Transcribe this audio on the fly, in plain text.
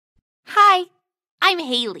Hi, I'm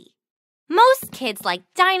Hayley. Most kids like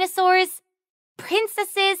dinosaurs,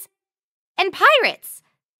 princesses, and pirates.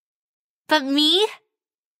 But me?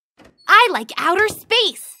 I like outer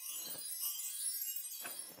space.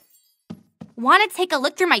 Want to take a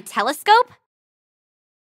look through my telescope?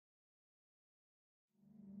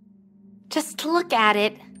 Just look at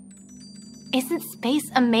it. Isn't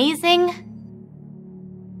space amazing?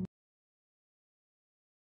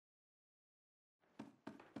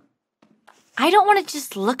 I don't want to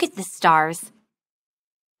just look at the stars.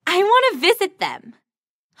 I want to visit them.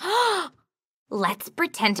 Let's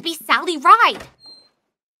pretend to be Sally Ride.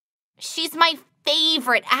 She's my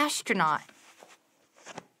favorite astronaut.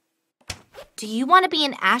 Do you want to be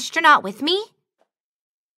an astronaut with me?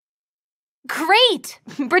 Great!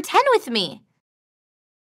 Pretend with me.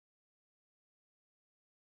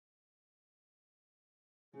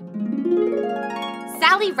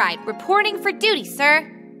 Sally Ride reporting for duty,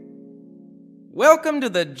 sir. Welcome to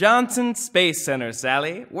the Johnson Space Center,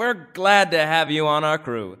 Sally. We're glad to have you on our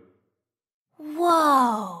crew.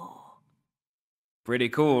 Whoa. Pretty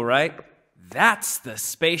cool, right? That's the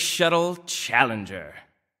Space Shuttle Challenger.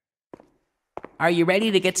 Are you ready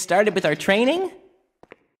to get started with our training?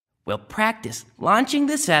 We'll practice launching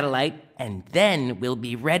the satellite, and then we'll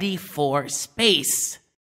be ready for space.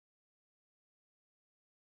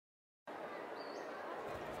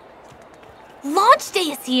 Launch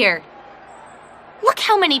day is here. Look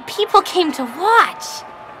how many people came to watch.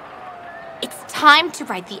 It's time to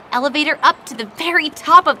ride the elevator up to the very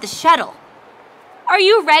top of the shuttle. Are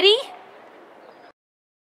you ready?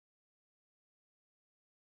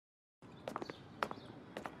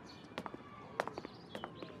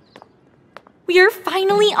 We're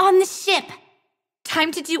finally on the ship.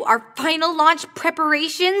 Time to do our final launch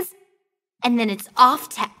preparations, and then it's off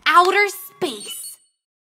to outer space.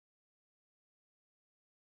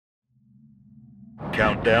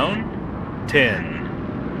 Countdown,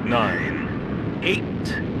 10, 9, 8,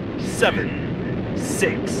 7,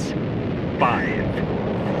 6,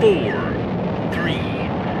 5, 4, 3,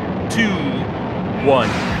 2, 1.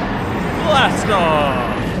 Blast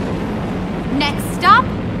off! Next stop,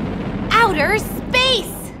 outer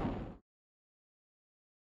space!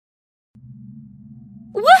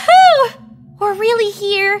 Woohoo! We're really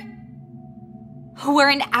here.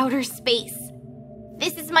 We're in outer space.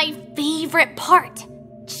 This is my favorite part.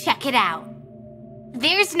 Check it out.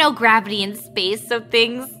 There's no gravity in space, so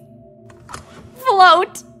things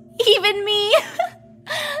float. Even me.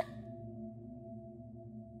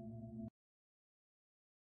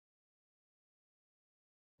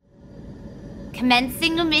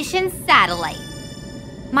 Commencing mission satellite.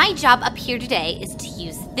 My job up here today is to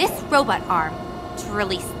use this robot arm to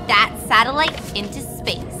release that satellite into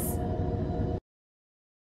space.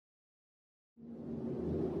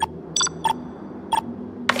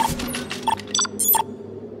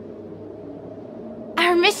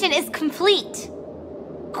 Our mission is complete.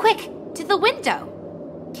 Quick, to the window.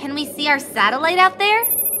 Can we see our satellite out there?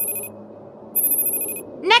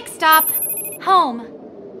 Next stop, home.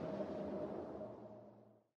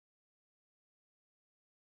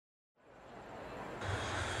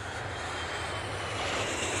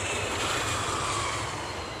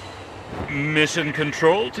 Mission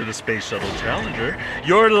control to the Space Shuttle Challenger.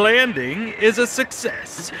 Your landing is a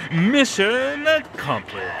success. Mission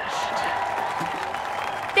accomplished.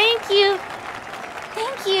 Thank you.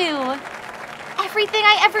 Thank you. Everything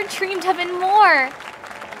I ever dreamed of and more.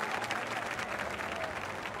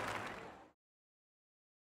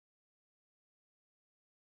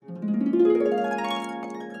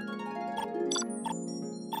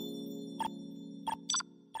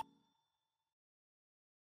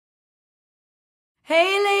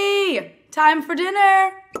 Hayley! Time for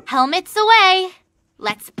dinner! Helmets away.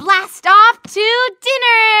 Let's blast off to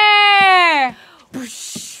dinner!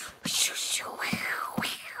 Whoosh.